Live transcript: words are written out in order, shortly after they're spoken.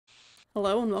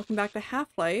Hello and welcome back to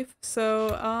Half-Life.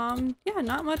 So, yeah,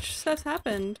 not much has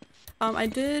happened. I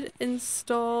did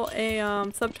install a,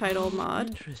 subtitle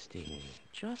mod. Interesting.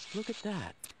 Just look at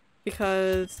that.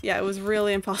 Because, yeah, it was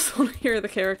really impossible to hear the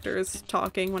characters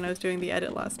talking when I was doing the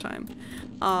edit last time.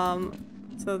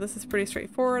 So this is pretty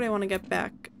straightforward. I want to get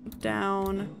back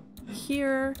down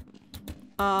here.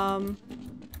 Someone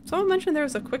mentioned there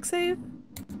was a quick save.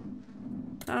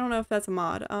 I don't know if that's a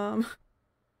mod.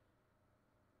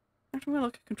 Actually, I'm gonna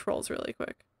look at controls really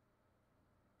quick.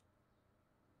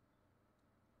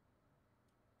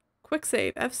 Quick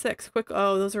save, F6, quick-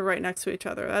 oh, those are right next to each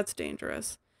other. That's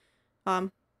dangerous. I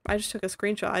just took a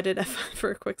screenshot. I did F5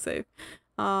 for a quick save.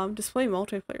 Display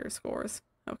multiplayer scores.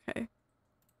 Okay.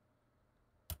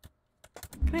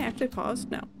 Can I actually pause?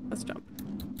 No. Let's jump.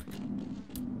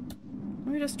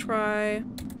 Let me just try...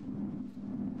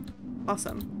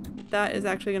 Awesome. That is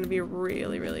actually going to be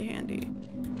really, really handy.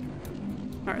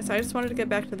 Alright, so I just wanted to get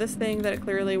back to this thing that it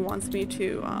clearly wants me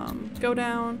to, go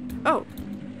down. Oh!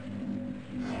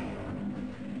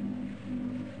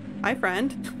 Hi,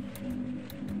 friend.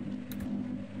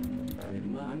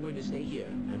 I'm going to stay here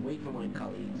and wait for my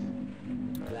colleagues.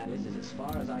 That is as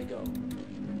far as I go.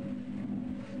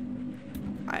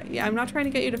 Yeah, I'm not trying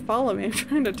to get you to follow me. I'm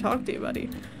trying to talk to you,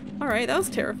 buddy. Alright, that was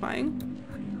terrifying.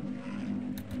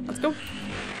 Let's go.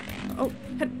 Oh,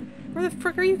 where the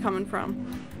frick are you coming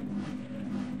from?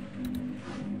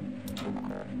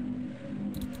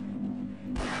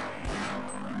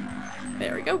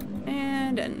 There we go.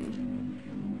 And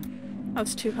in. That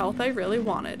was 2 health I really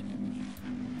wanted.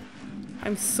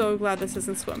 I'm so glad this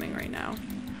isn't swimming right now.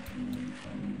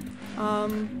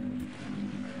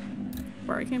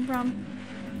 Where I came from.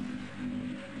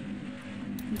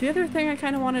 The other thing I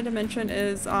kind of wanted to mention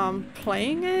is,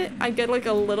 playing it, I get like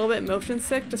a little bit motion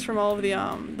sick just from all of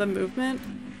the movement.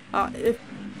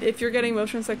 If you're getting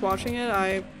motion sick watching it,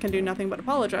 I can do nothing but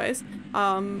apologize.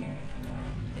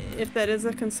 If that is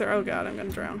a concern- oh god, I'm gonna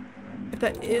drown. If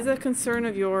that is a concern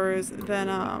of yours, then,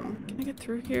 can I get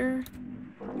through here?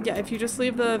 Yeah, if you just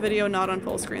leave the video not on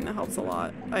full screen, that helps a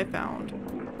lot, I found.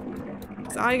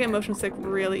 Because I get motion sick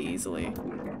really easily.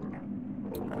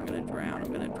 I'm gonna drown,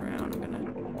 I'm gonna drown, I'm gonna...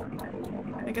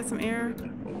 Can I get some air?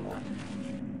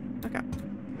 Okay.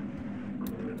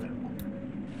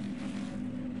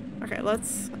 Okay,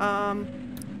 let's,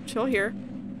 chill here.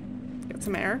 Get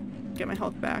some air. Get my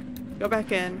health back. Go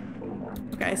back in.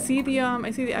 Okay, I see the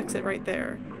exit right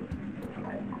there.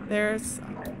 There's,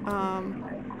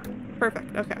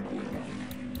 perfect, okay.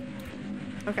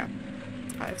 Okay.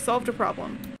 I've solved a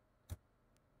problem.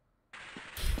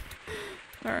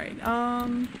 Alright,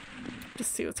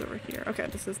 just see what's over here. Okay,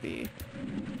 this is the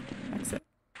exit.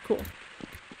 Cool.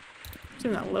 It's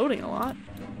not loading a lot.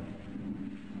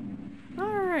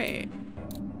 Alright.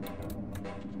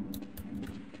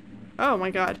 Oh my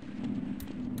god.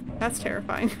 That's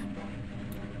terrifying.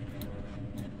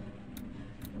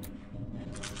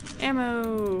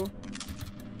 Ammo!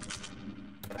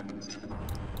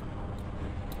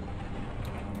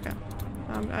 Okay.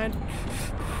 I'm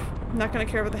not gonna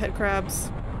care about the head crabs.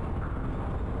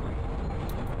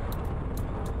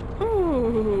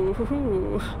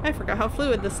 Ooh, I forgot how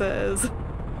fluid this is.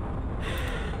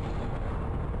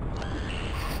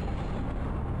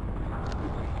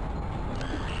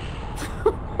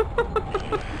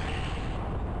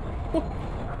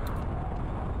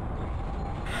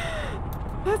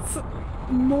 That's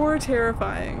more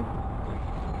terrifying.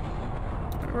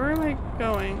 Where am I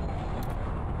going?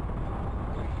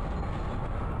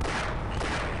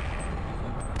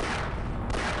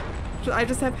 I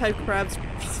just have head crabs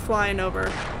just flying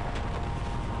over.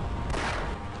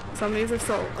 Some of these are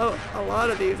still- oh, a lot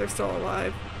of these are still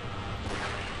alive.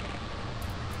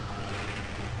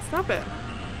 Stop it.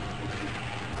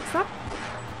 Stop.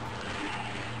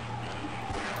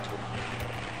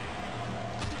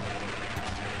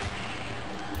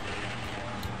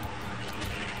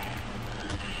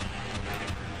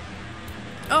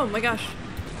 Oh my gosh.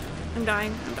 I'm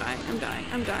dying, I'm dying, I'm dying,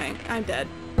 I'm dying, I'm dead.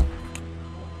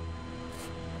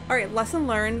 Alright, lesson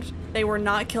learned. They were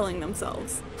not killing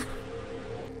themselves.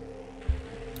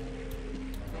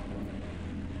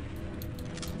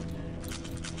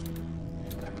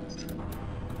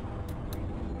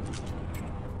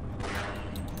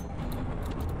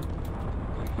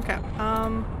 Okay,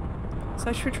 so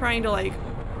I should be trying to like...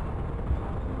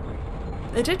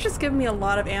 It did just give me a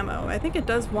lot of ammo. I think it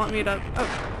does want me to...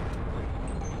 oh.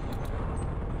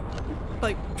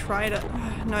 Like, try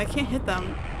to... no, I can't hit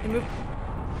them. They move...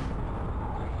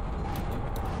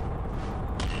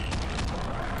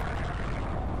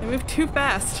 They move too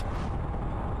fast.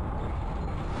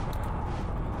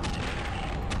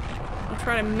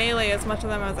 try to melee as much of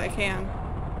them as I can.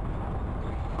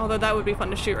 Although that would be fun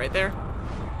to shoot right there.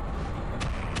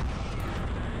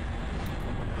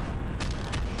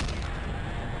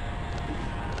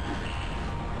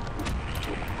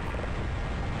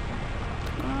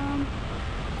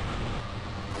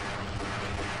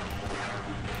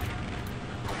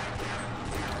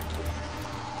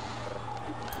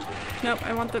 Nope,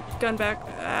 I want the gun back.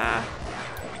 Ah.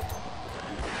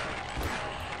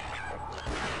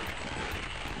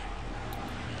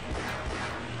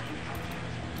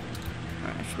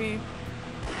 Alright, should we...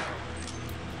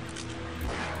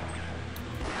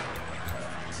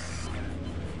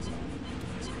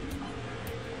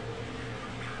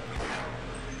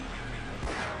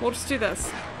 We'll just do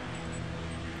this.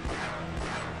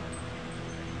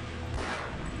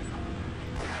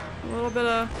 A little bit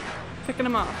of picking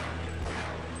them off.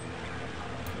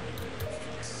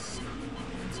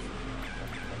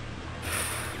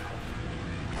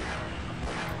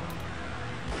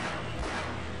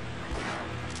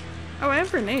 Oh, I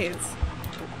have grenades.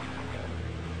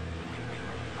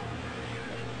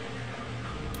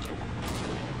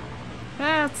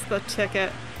 That's the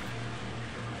ticket.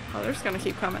 Oh, they're just gonna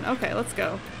keep coming. Okay, let's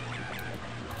go.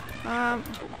 Why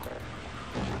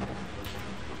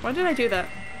did I do that?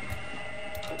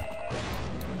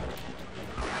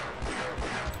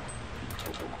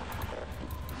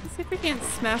 Let's see if we can't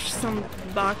smash some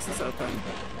boxes open.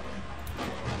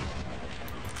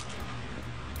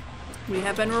 We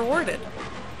have been rewarded.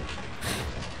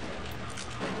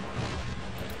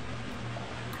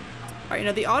 Alright, you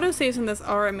know, the autosaves in this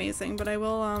are amazing, but I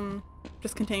will,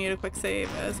 just continue to quick save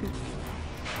as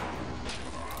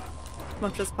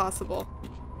much as possible.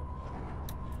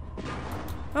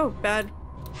 Oh, bad.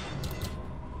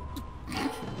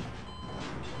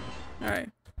 Alright.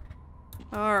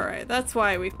 Alright, that's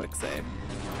why we quick save.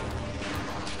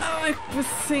 Oh, I was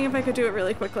seeing if I could do it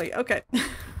really quickly. Okay.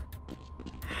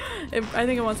 I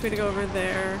think it wants me to go over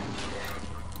there.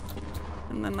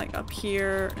 And then like up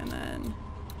here, and then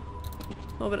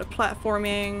a little bit of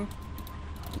platforming.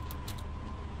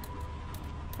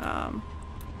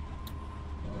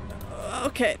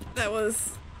 Okay, that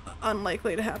was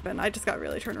unlikely to happen. I just got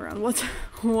really turned around. What's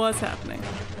happening?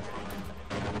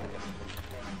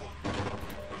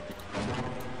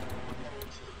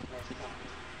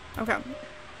 Okay.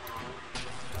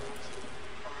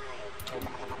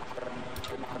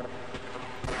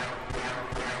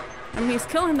 I mean, he's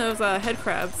killing those head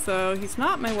crabs, so he's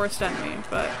not my worst enemy,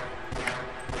 but...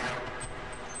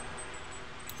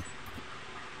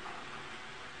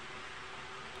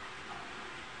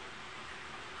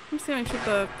 Let me see if I can shoot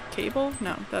the cable?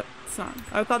 No, that's not.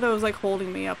 I thought that was like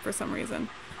holding me up for some reason.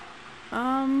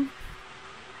 Nothing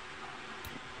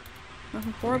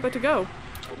for it but to go.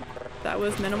 That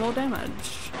was minimal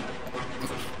damage.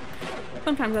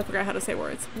 Sometimes I forget how to say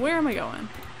words. Where am I going?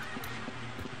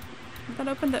 That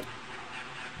opened it.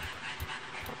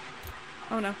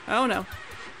 Oh no. Oh no.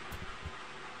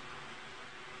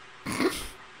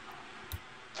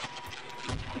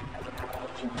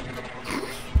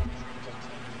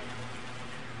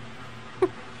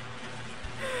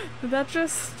 Did that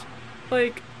just,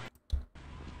 like,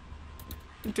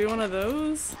 do one of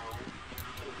those?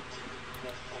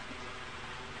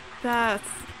 That's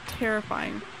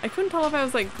terrifying. I couldn't tell if I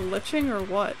was, like, glitching or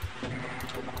what.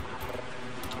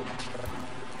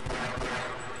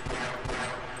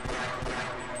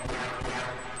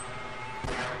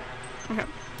 Okay.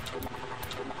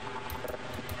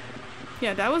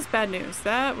 Yeah, that was bad news.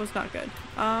 That was not good.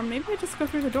 Maybe I just go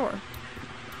through the door.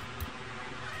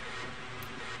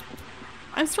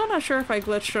 I'm still not sure if I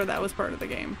glitched or that was part of the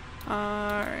game.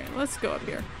 Alright, let's go up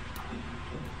here.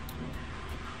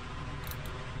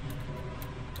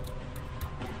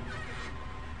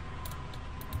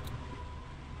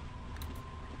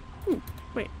 Ooh,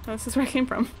 wait, this is where I came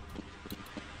from.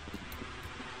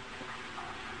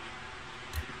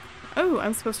 Oh,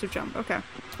 I'm supposed to jump. Okay.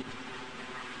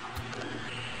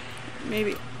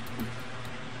 Maybe.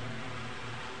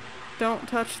 Don't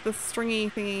touch the stringy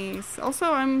thingies.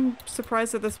 Also, I'm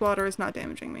surprised that this water is not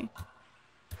damaging me.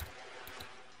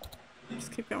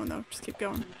 Just keep going though. Just keep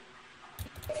going.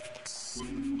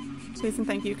 Please and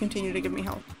thank you. Continue to give me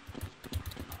help.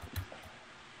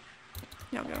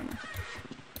 Yeah, I'll go in there.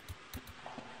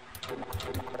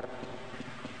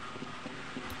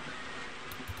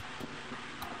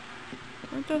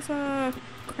 Where does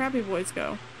Krabby Boys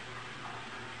go?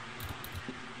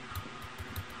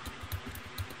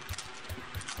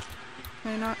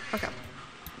 Can I not? Okay.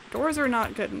 Doors are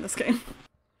not good in this game.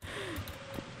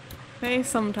 They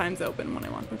sometimes open when I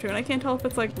want them to, and I can't tell if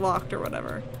it's like locked or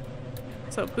whatever.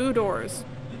 So, boo doors.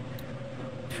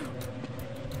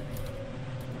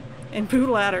 And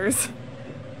boo ladders.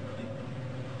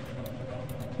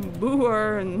 Boo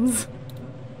urns.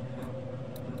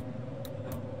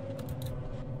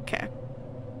 Okay.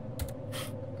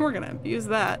 We're gonna abuse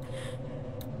that.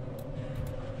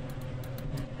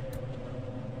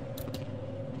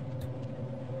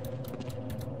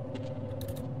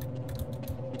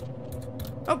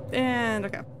 Oh, and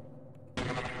okay.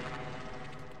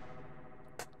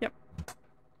 Yep.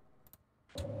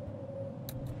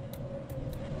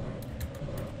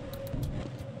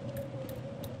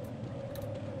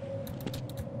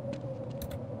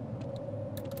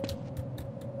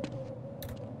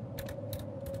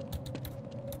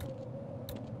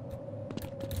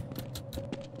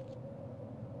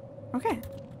 Okay.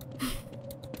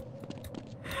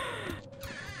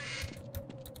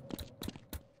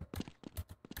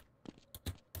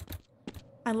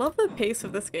 I love the pace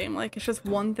of this game, like it's just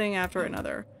one thing after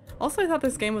another. Also, I thought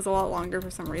this game was a lot longer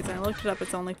for some reason. I looked it up,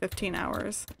 it's only 15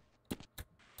 hours.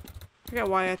 I forget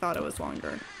why I thought it was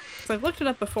longer. Because I've looked it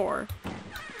up before.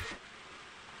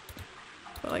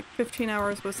 But like 15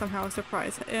 hours was somehow a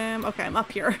surprise. Okay, I'm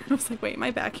up here. I was like, wait, am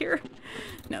I back here?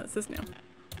 No, this is new.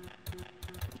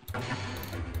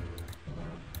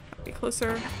 Be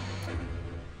closer.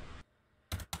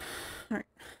 Alright.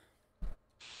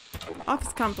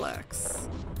 Office complex.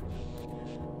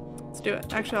 Let's do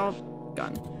it. Actually, I'll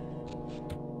gun.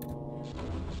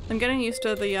 I'm getting used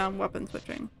to the weapon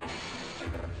switching.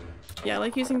 Yeah, I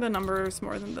like using the numbers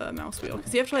more than the mouse wheel,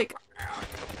 because you have to like...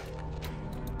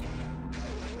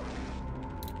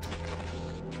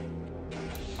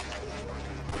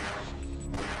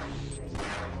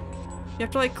 You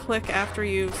have to like click after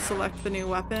you select the new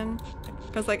weapon.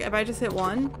 Because like if I just hit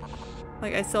one,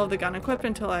 like I still have the gun equipped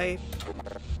until I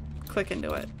click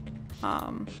into it.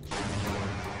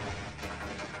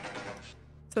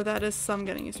 So that is some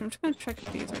getting used to. I'm just gonna check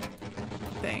if these are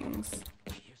things.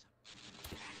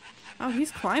 Oh, he's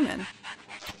climbing.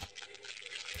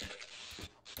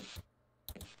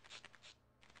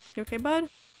 You okay, bud?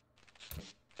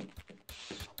 I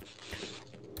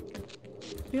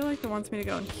feel like it wants me to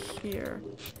go in here.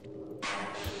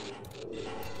 I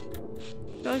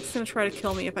feel like it's gonna try to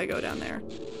kill me if I go down there.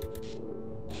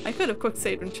 I could have quick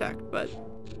saved and checked, but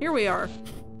here we are.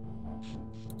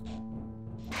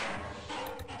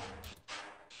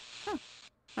 Huh.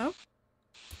 Oh.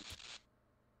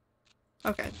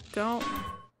 Okay, don't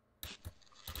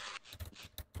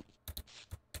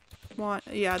want.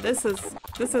 Yeah, this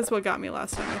is what got me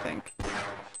last time, I think.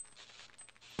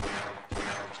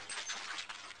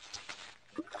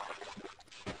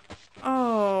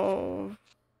 Oh.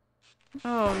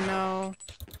 Oh no.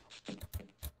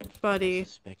 Buddy. I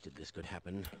suspected this could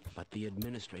happen, but the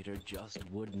administrator just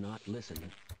would not listen.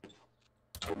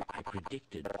 I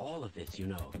predicted all of this, you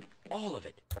know. All of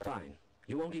it. Fine.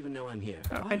 You won't even know I'm here.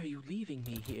 Why are you leaving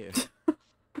me here?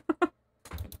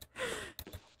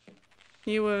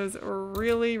 He was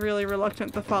really, really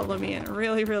reluctant to follow me and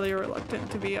really, really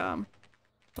reluctant to be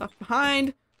left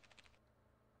behind.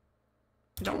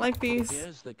 I don't like these.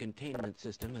 Here's the containment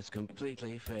system has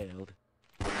completely failed.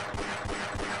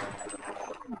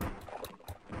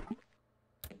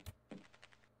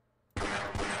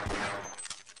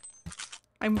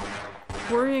 I'm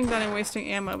worrying that I'm wasting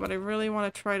ammo, but I really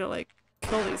want to try to like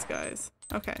kill these guys.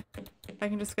 Okay. I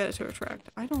can just get it to retract.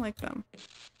 I don't like them.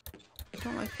 I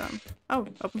don't like them. Oh,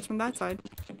 opens from that side.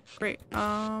 Great.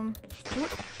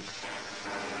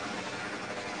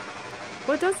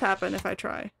 What does happen if I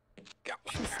try?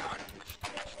 Jeez.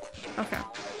 Okay.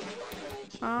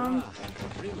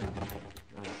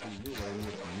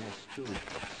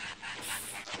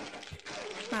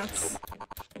 That's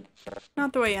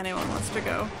not the way anyone wants to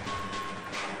go.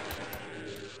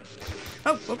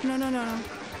 Oh, oh, no, no, no, no.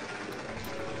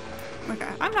 Okay,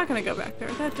 I'm not gonna go back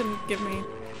there. That didn't give me...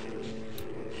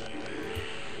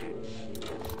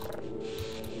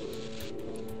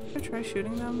 Should I try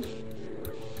shooting them?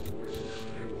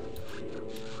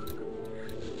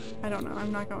 I don't know.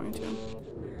 I'm not going to.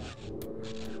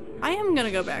 I am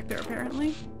gonna go back there,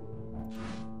 apparently.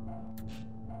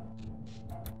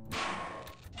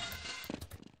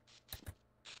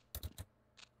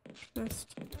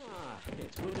 Just...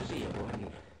 It's good to see you, Gordon.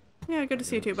 Yeah, good to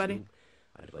see you too, buddy.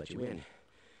 I'd let you in.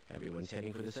 Everyone's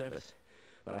heading for the surface.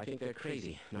 But I think they're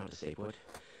crazy not to stay put.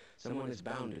 Someone is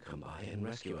bound to come by and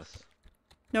rescue us.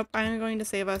 Nope, I am going to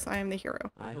save us. I am the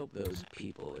hero. I hope those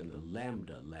people in the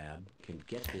Lambda lab can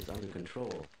get this under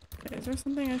control. Okay, is there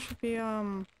something I should be,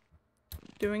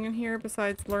 doing in here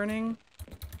besides learning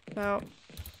about...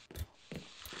 Oh,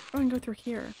 I can go through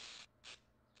here.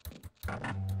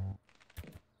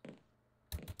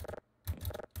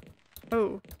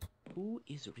 Oh. Who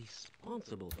is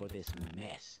responsible for this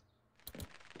mess?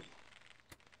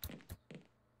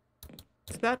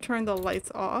 So that turned the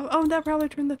lights off. Oh, that probably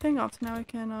turned the thing off, so now I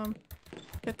can,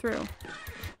 get through.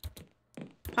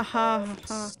 Haha,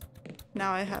 haha.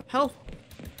 Now I have health.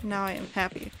 Now I am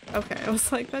happy. Okay, I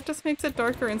was like, that just makes it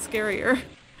darker and scarier.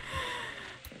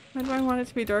 Why do I want it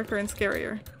to be darker and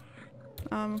scarier?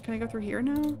 Can I go through here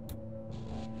now?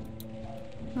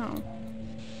 Oh.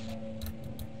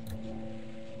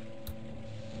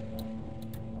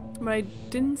 But I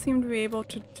didn't seem to be able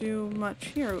to do much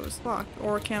here. It was locked.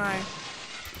 Or can I?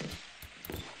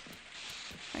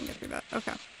 I can get through that.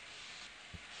 Okay.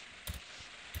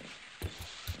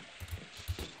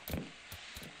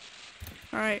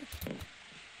 Alright.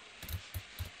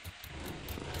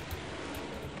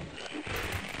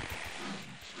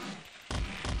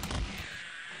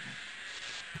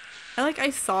 I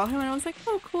saw him and I was like,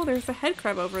 oh cool, there's a head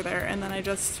crab over there, and then I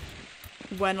just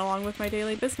went along with my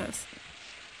daily business.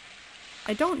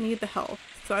 I don't need the health,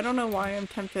 so I don't know why I'm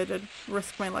tempted to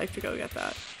risk my life to go get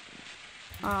that.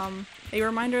 A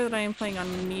reminder that I am playing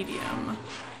on medium.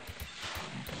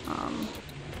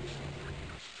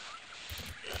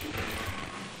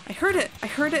 I heard it! I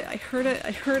heard it! I heard it!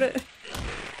 I heard it!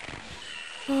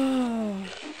 Oh.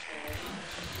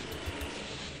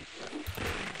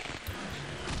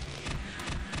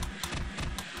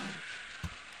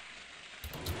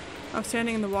 I'm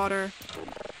standing in the water.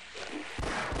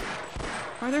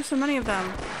 Why are there so many of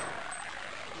them?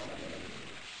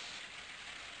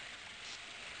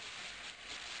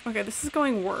 Okay, this is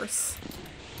going worse.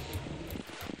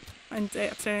 And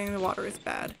standing in the water is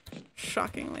bad.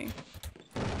 Shockingly.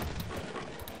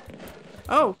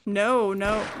 Oh, no,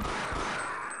 no.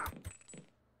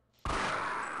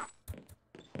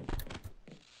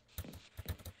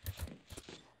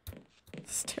 This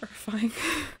is terrifying.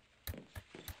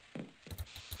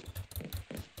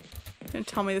 Don't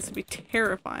tell me this would be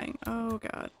terrifying. Oh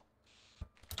god.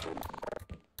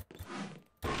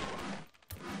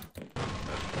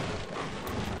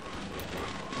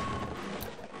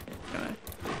 Gonna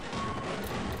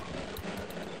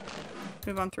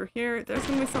move on through here. There's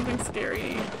gonna be something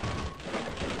scary.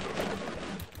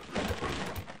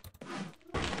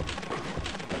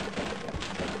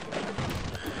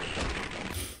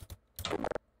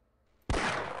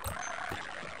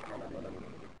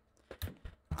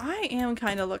 I am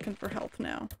kind of looking for health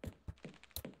now.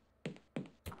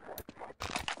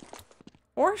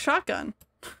 Or a shotgun.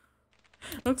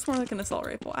 Looks more like an assault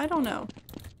rifle. I don't know.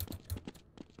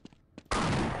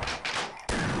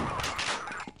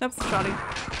 That's the shotty.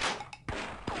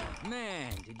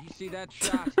 Man, did you see that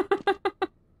shot?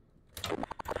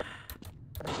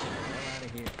 Out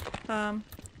of here. I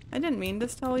didn't mean to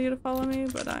tell you to follow me,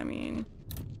 but I mean...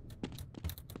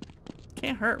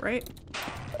 Can't hurt, right?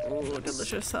 Oh,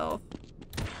 delicious health.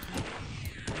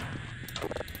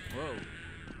 Whoa,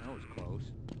 that was close.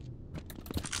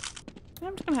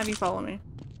 I'm just gonna have you follow me.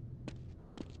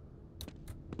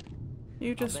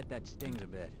 You just... I'll bet that stings a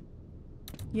bit.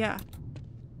 Yeah.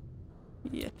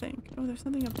 You think. Oh, there's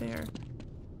something up there.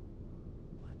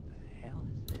 What the hell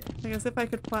is this? Like as if I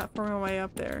could platform my way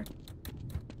up there.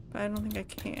 But I don't think I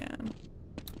can.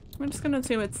 I'm just gonna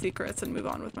assume it's secrets and move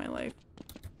on with my life.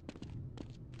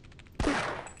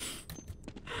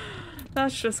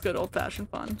 That's just good old-fashioned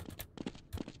fun.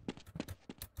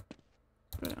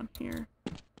 Go down here.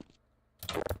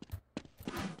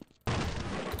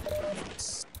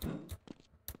 Is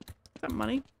that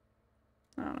money?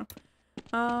 I don't know.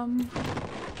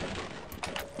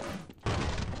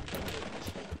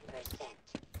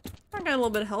 I got a little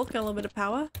bit of health, got a little bit of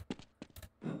power.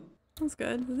 That's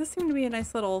good. This seemed to be a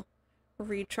nice little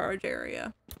recharge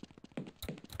area.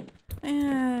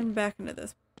 And back into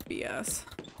this BS.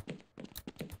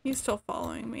 He's still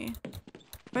following me.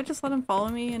 If I just let him follow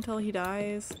me until he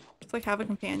dies, just like have a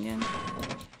companion.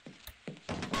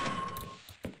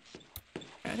 Okay,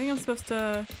 I think I'm supposed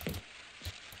to...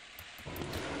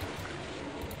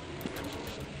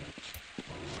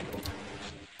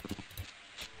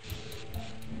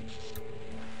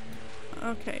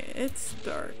 Okay, it's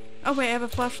dark. Oh wait, I have a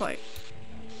flashlight.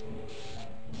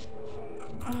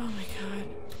 Oh my god.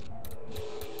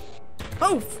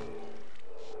 Oh!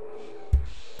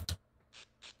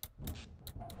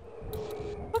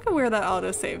 Look at where that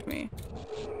auto saved me.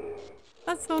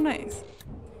 That's so nice.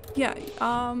 Yeah,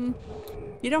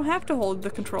 you don't have to hold the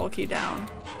control key down,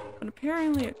 but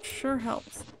apparently it sure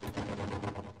helps.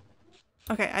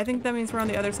 Okay, I think that means we're on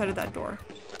the other side of that door.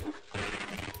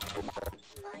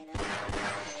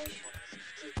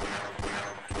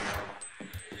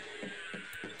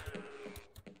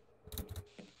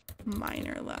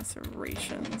 Minor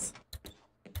lacerations.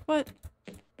 What?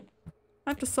 I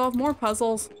have to solve more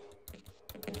puzzles.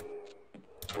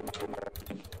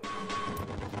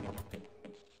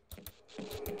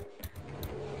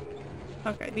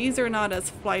 Okay, these are not as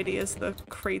flighty as the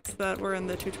crates that were in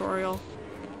the tutorial.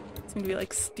 Seem to be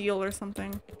like steel or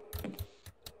something.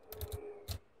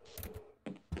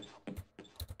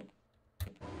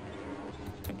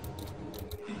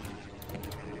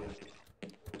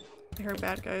 I heard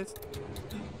bad guys.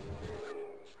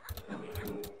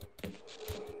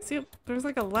 See, there's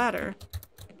like a ladder.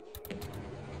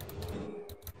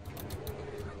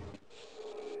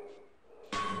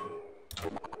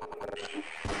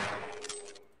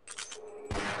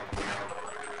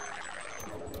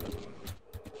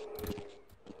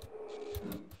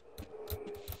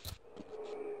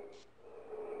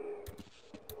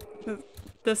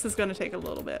 This is gonna take a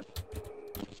little bit.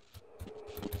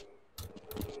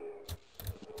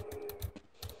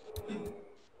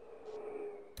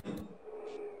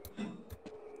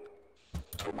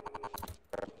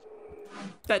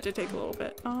 That did take a little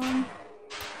bit. And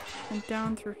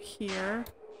down through here.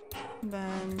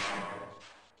 Then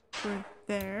through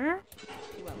there.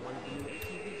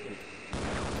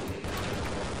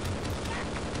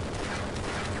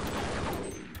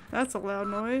 That's a loud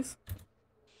noise.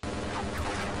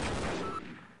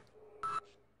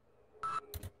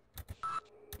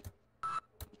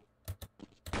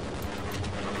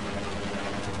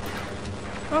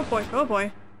 Oh boy, oh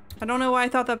boy. I don't know why I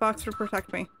thought that box would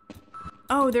protect me.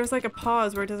 Oh, there's like a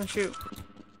pause where it doesn't shoot.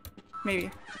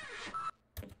 Maybe.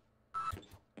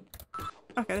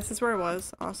 Okay, this is where it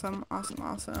was. Awesome, awesome,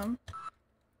 awesome.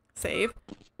 Save.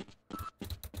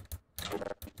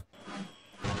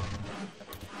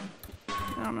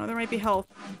 I don't know, there might be health.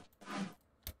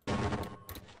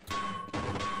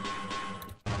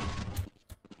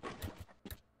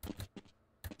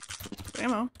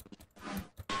 Ammo.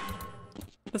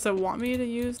 Does it want me to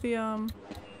use the,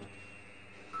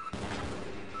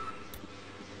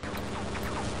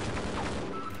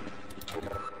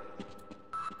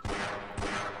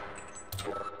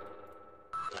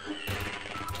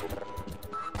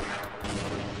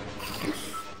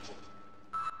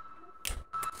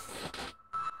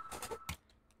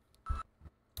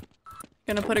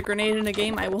 Gonna put a grenade in a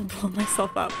game, I will blow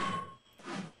myself up.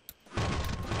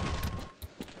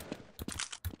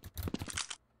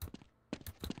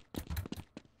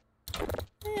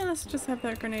 Yeah, let's just have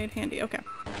that grenade handy. Okay.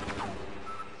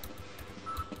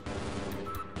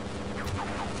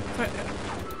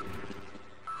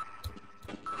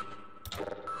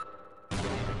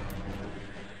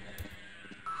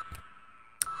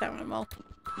 That went well.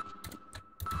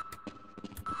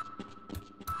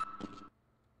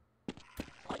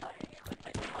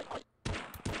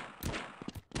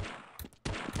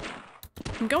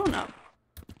 I'm going up.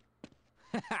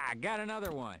 I got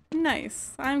another one.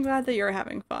 Nice. I'm glad that you're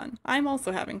having fun. I'm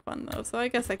also having fun though, so I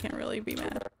guess I can't really be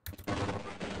mad.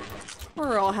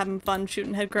 We're all having fun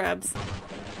shooting head crabs.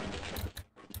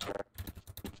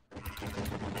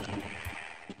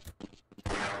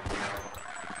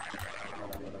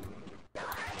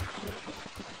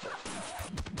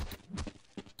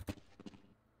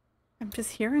 I'm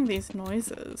just hearing these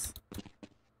noises.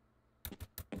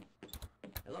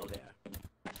 Hello there.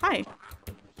 Hi.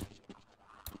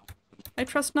 I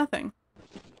trust nothing.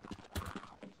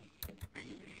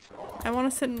 I want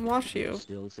to sit and watch you.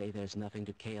 Still say there's nothing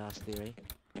to chaos theory?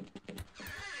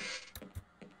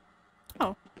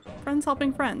 Oh, friends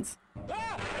helping friends.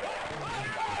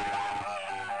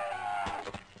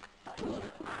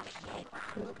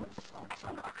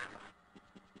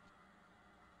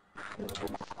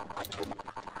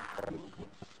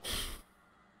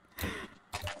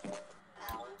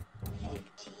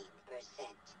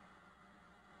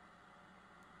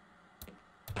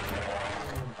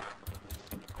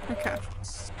 Okay.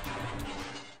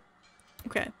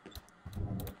 Okay.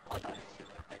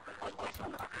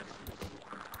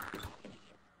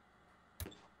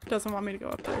 Doesn't want me to go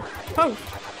up there. Oh!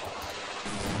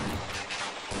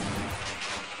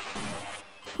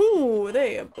 Ooh,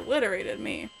 they obliterated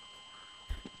me.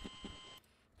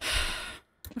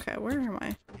 Okay, where am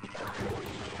I?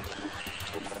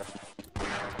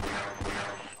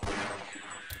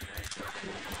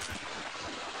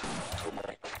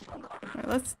 Alright,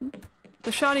 let's...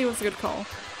 The shoddy was a good call.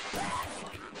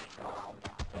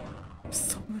 There's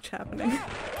so much happening.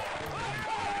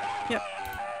 Yep.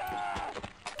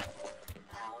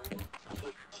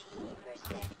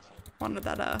 Wanted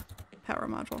that, power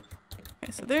module.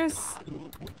 Okay, so there's...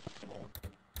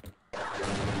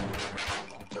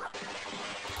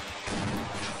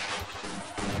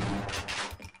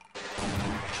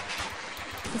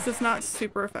 This is not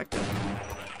super effective.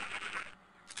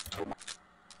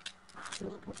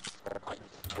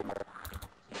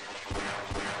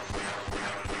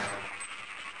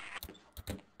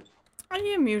 I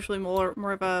am usually more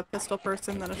of a pistol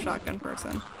person than a shotgun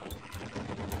person.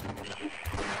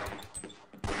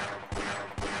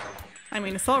 I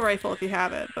mean, assault rifle if you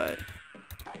have it, but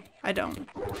I don't.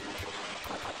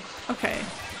 Okay,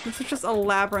 this is just a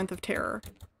labyrinth of terror.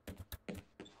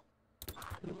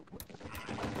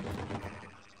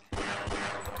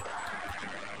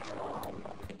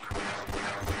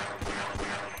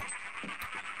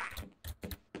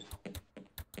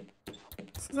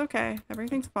 This is okay.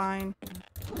 Everything's fine.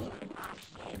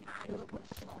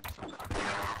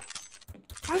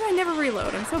 Why do I never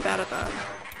reload? I'm so bad at that.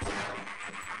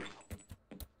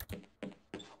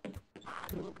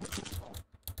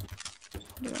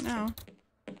 Do it now.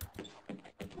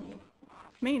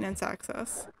 Maintenance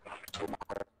access.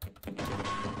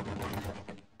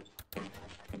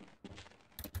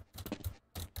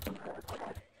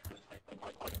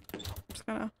 Just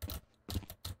gonna...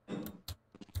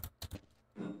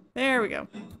 There we go.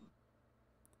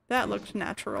 That looked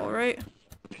natural, right?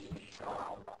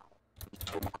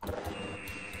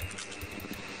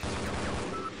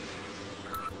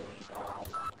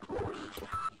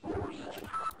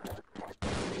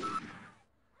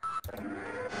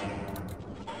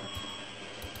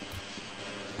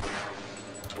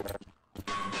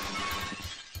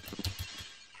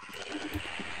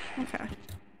 Okay.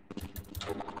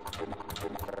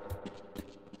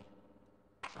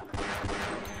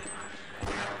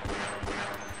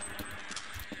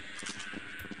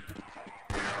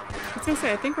 I was gonna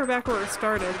say, I think we're back where we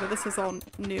started, but this is all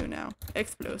new now.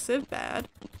 Explosive, bad.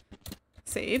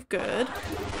 Save, good.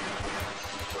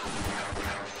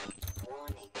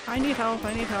 I need help,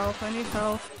 I need help, I need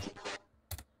help.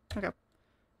 Okay.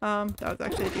 That was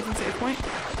actually a decent save point.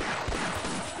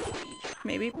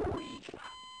 Maybe.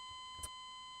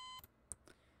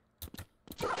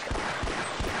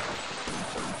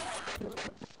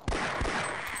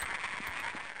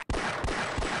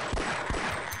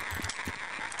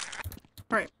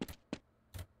 Alright.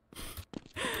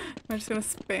 I'm just gonna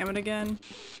spam it again.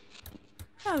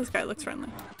 Oh, this guy looks friendly.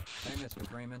 Hey, Mr.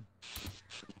 Freeman.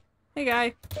 Hey,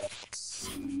 guy.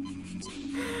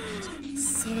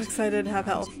 So excited to have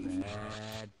help.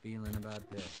 Bad feeling about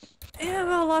this. Yeah,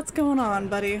 well, lots going on,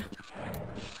 buddy.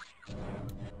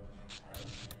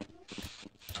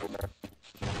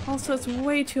 Also, it's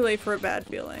way too late for a bad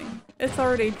feeling. It's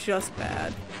already just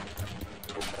bad.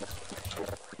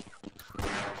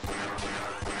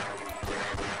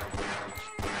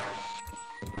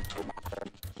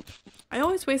 I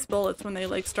always waste bullets when they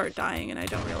like start dying and I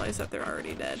don't realize that they're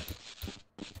already dead.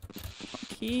 I'll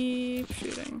keep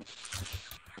shooting.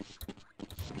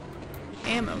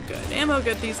 Ammo good. Ammo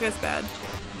good, these guys bad.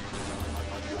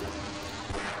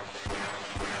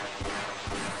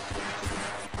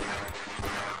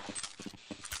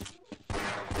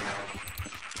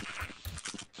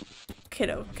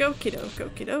 Kiddo, go kiddo, go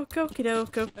kiddo, go kiddo,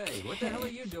 go. Hey, what the hell are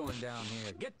you doing down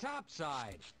here? Get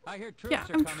topside. I hear troops Yeah,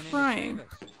 are I'm coming trying. in to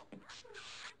save us.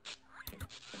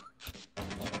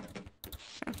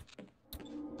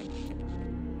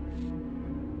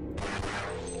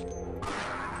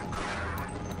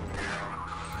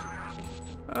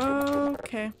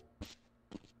 Okay.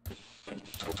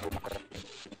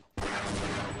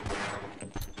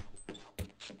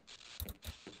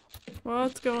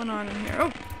 What's going on in here?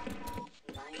 Oh!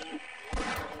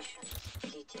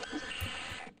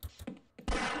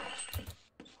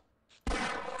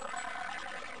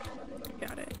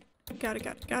 Got it. Got it,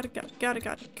 got it, got it, got it, got it,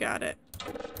 got it, got it.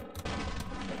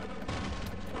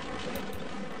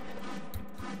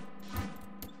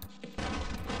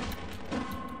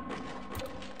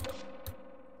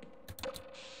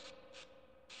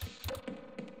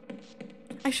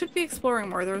 I should be exploring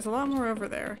more. There's a lot more over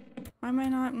there. Why am I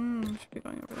not? I should be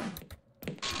going over there.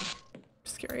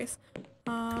 Just curious.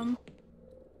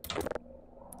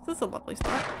 This is a lovely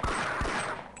spot.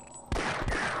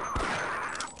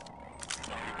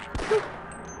 Woo.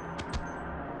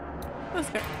 This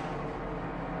guy.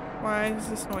 Why is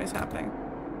this noise happening?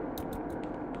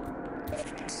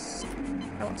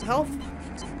 I want the health.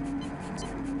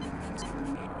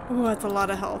 Oh, that's a lot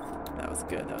of health. That was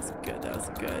good. That was good. That was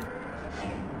good.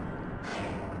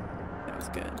 That was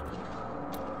good.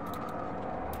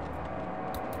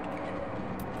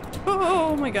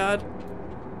 Oh my god.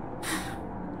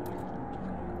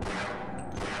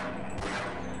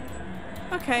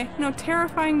 Okay, no,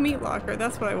 terrifying meat locker.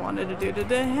 That's what I wanted to do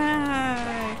today.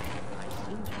 I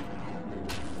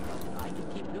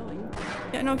can keep going.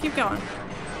 Yeah, no, keep going.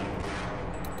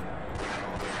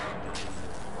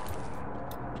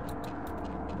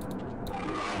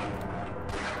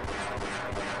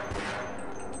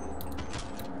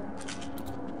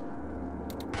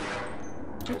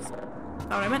 That's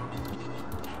not what I meant.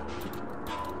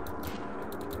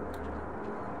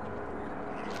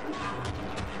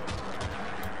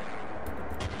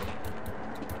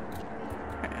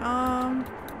 Okay,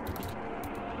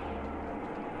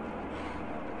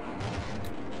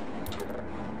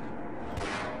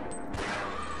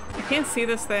 I can't see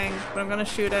this thing, but I'm gonna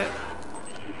shoot it.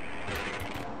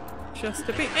 Just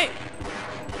to be- hey!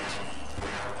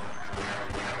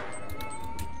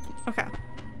 Okay.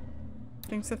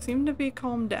 Things have seemed to be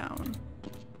calmed down.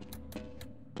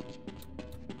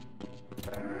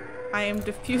 I am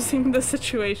diffusing the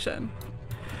situation.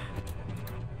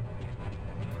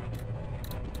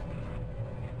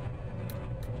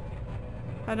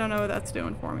 I don't know what that's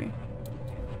doing for me.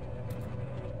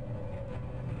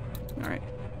 Alright.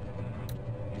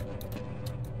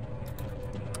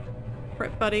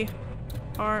 Rip, buddy.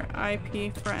 R.I.P.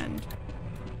 friend.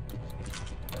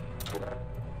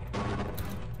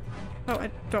 Oh,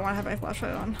 I don't want to have my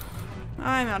flashlight on.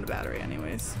 I'm out of battery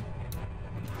anyways.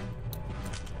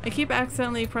 I keep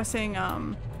accidentally pressing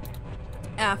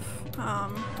F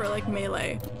for like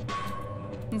melee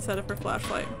instead of for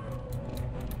flashlight.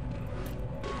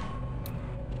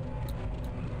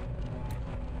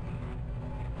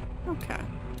 Okay.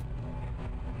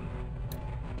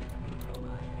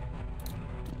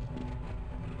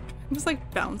 I'm just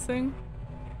like bouncing.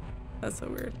 That's so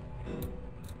weird.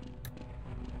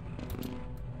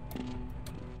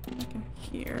 I can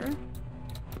hear.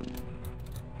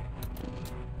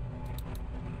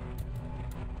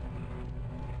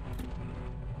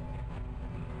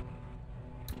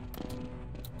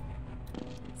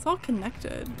 It's all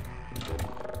connected.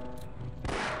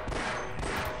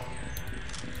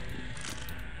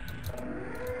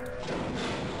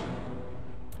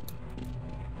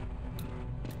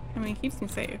 I mean, it keeps me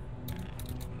safe.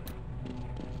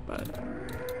 But...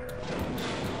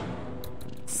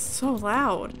 so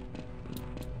loud.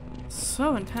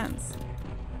 So intense.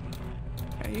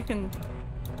 Okay, you can...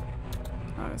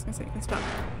 oh, I was gonna say you can stop.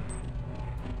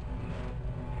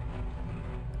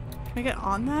 Can I get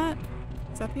on that?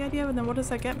 Is that the idea? But then what does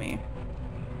that get me?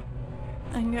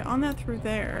 I can get on that through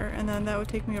there, and then that would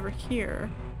take me over here.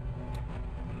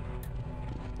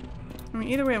 I mean,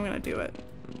 either way I'm gonna do it.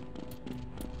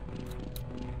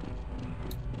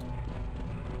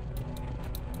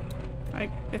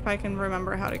 If I can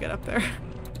remember how to get up there.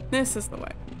 This is the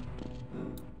way.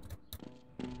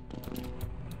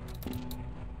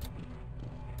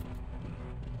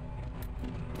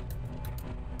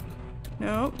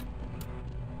 Nope.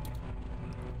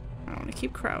 I want to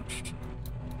keep crouched.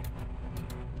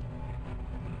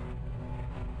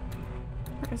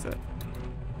 Where is it?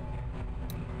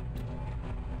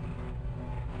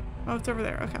 Oh, it's over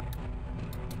there. Okay.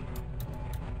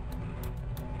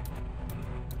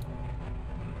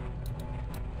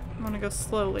 I'm gonna go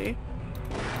slowly.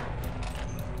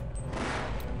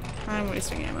 I'm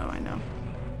wasting ammo, I know.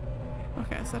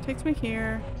 Okay, so that takes me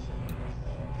here.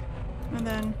 And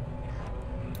then...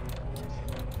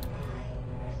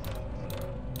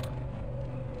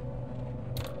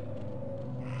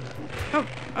 oh,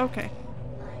 okay.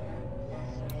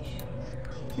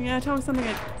 Yeah, tell me something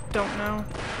I don't know.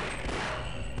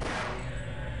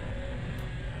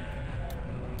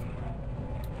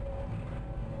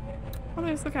 Oh,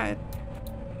 there's the guy.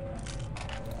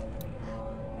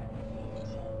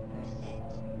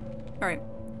 Alright.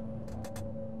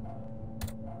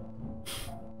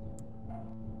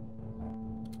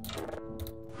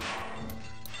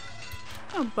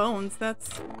 Oh, bones,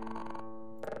 that's...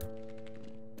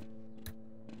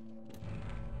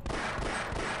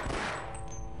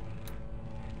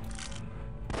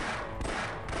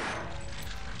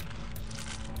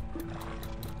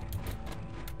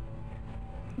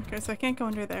 okay, so I can't go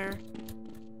under there.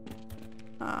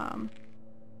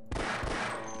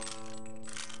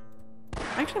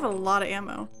 I actually have a lot of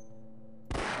ammo.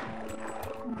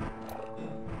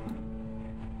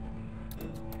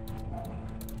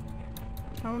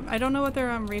 I don't know what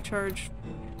their recharge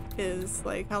is,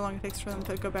 like how long it takes for them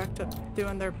to go back to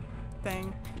doing their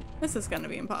thing. This is gonna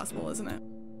be impossible, isn't it?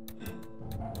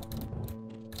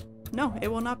 No, it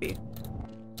will not be.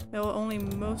 It will only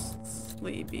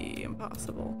mostly be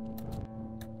impossible.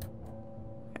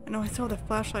 Okay, no, I still have the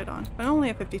flashlight on. I'm only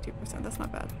at 52%, that's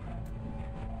not bad.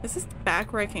 Is this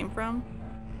back where I came from?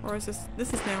 Or is this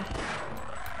is new?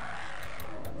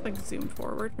 Like zoomed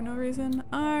forward for no reason?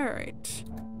 Alright.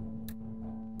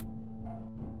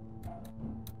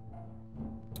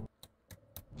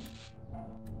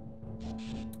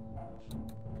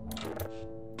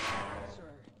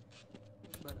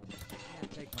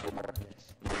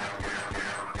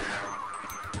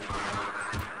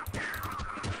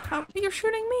 You're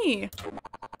shooting me!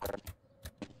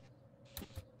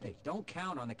 Hey, don't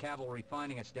count on the cavalry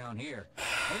finding us down here.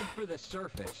 Head for the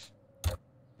surface.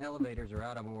 Elevators are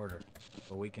out of order,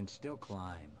 but we can still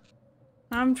climb.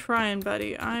 I'm trying,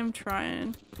 buddy. I'm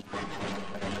trying.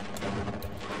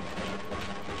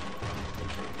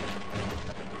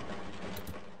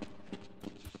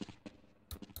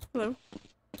 Hello.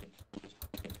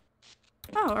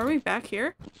 Oh, are we back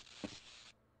here?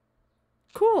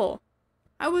 Cool.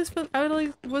 I was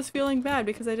feeling bad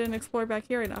because I didn't explore back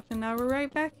here enough, and now we're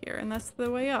right back here, and that's the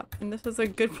way up, and this is a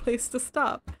good place to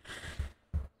stop.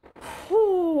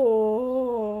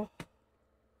 Oh.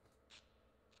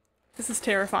 This is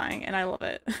terrifying, and I love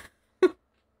it.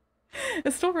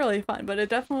 It's still really fun, but it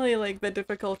definitely, like, the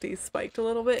difficulty spiked a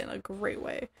little bit in a great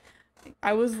way.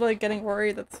 I was, like, getting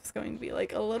worried that this was going to be,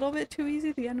 like, a little bit too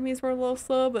easy. The enemies were a little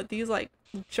slow, but these, like,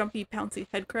 jumpy, pouncy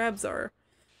head crabs are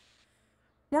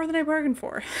more than I bargained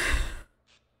for.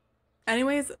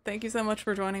 Anyways, thank you so much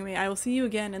for joining me. I will see you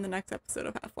again in the next episode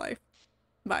of Half-Life.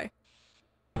 Bye.